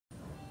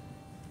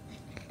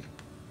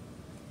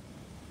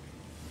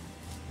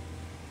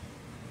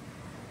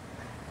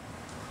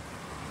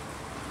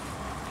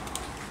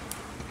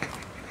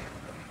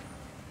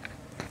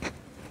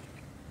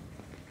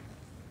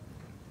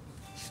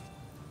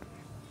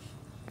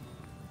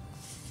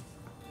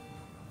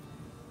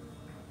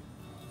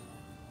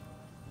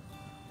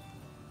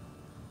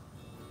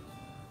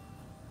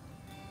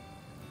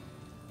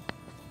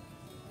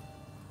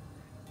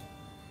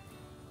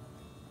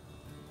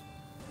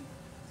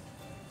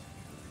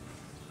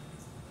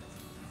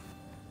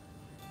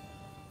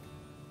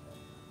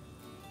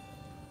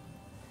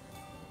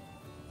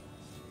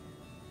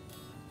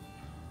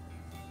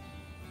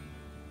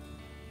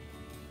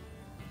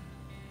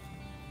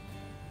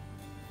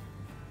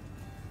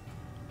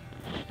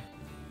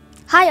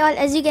Hi all,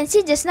 as you can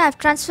see just now I've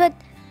transferred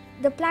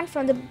the plant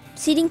from the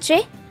seeding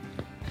tray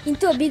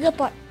into a bigger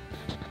pot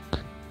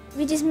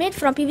which is made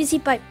from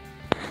PVC pipe.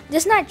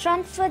 Just now I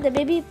transferred the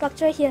baby Pak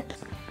Choy here.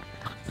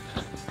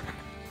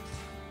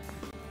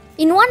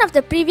 In one of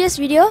the previous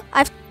video,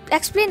 I've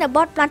explained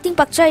about planting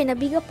Pak Choy in a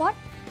bigger pot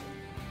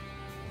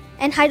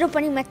and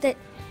hydroponic method.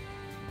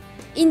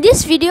 In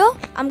this video,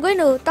 I'm going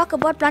to talk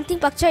about planting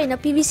Pak Choy in a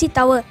PVC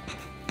tower.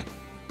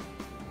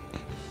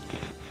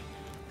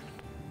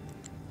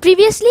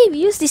 Previously, we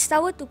used this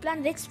tower to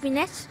plant red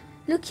spinach.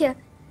 Look here.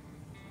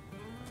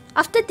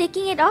 After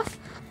taking it off,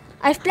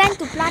 I've planned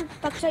to plant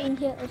Pak Choy in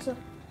here also.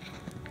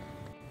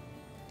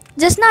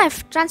 Just now,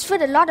 I've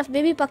transferred a lot of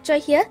baby Pak Choy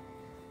here.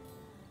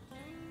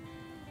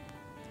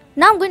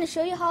 Now I'm going to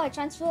show you how I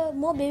transfer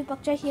more baby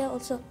Pak Choy here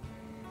also.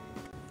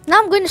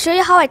 Now I'm going to show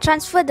you how I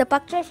transfer the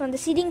Pak Choy from the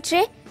seeding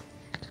tray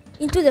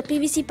into the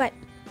PVC pipe.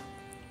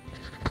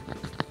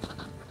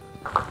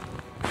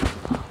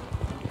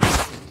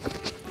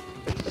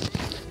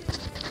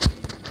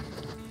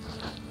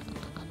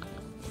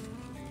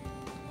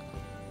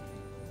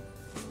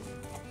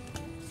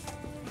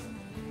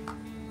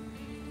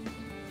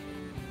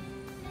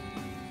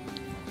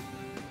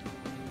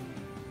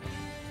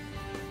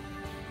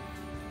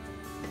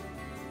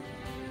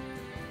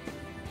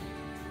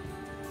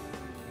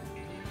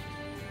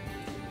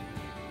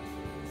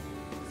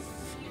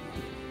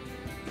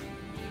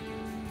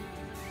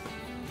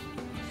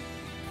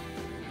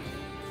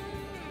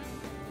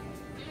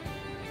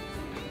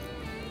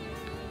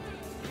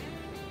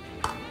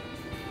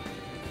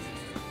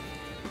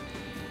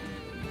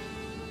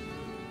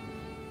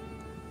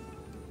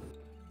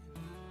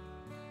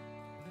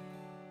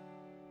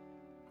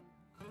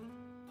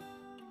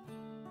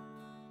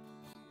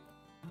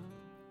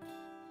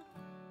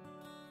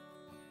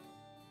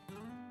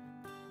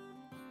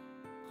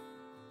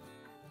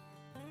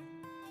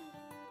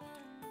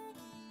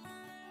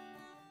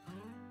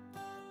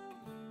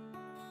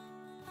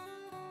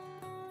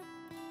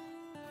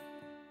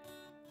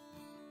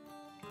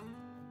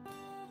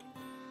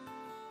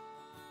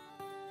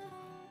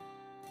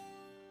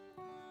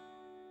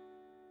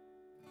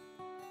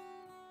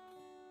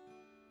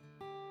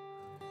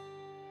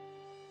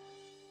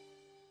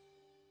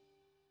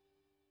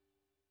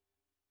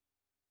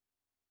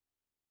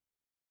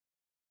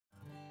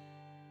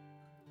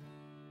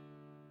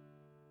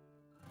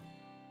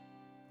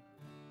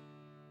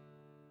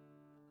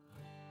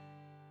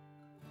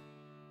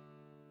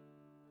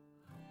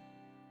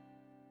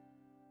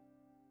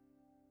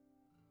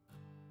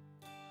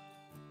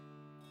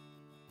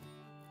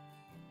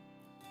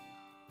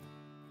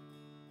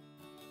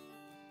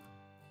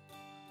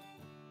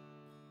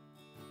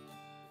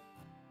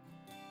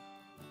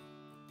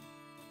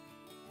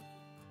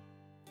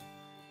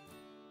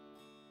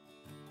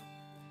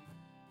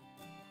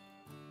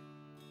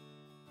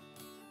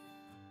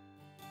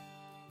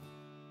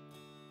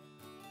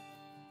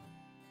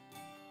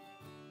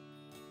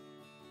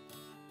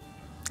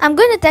 I'm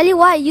going to tell you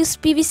why I use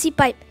PVC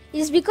pipe.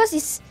 It is because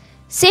it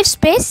saves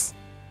space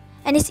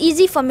and it's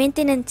easy for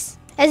maintenance.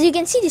 As you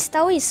can see, this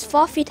tower is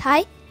 4 feet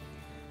high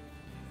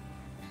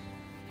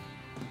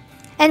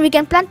and we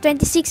can plant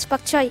 26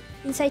 Pak Choy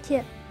inside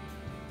here.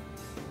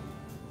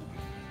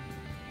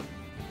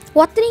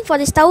 Watering for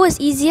this tower is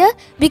easier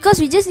because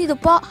we just need to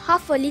pour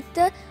half a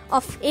liter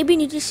of AB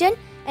nutrition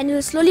and it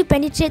will slowly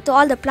penetrate to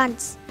all the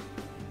plants.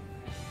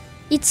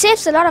 It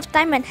saves a lot of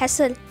time and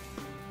hassle.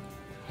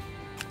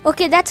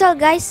 Okay, that's all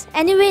guys.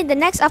 Anyway, in the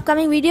next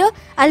upcoming video,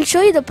 I'll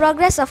show you the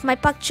progress of my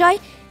Pak Choy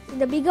in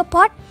the bigger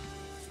pot,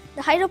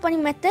 the hydroponic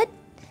method,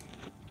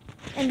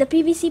 and the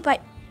PVC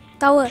pipe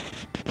tower.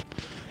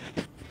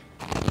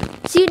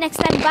 See you next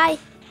time.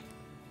 Bye.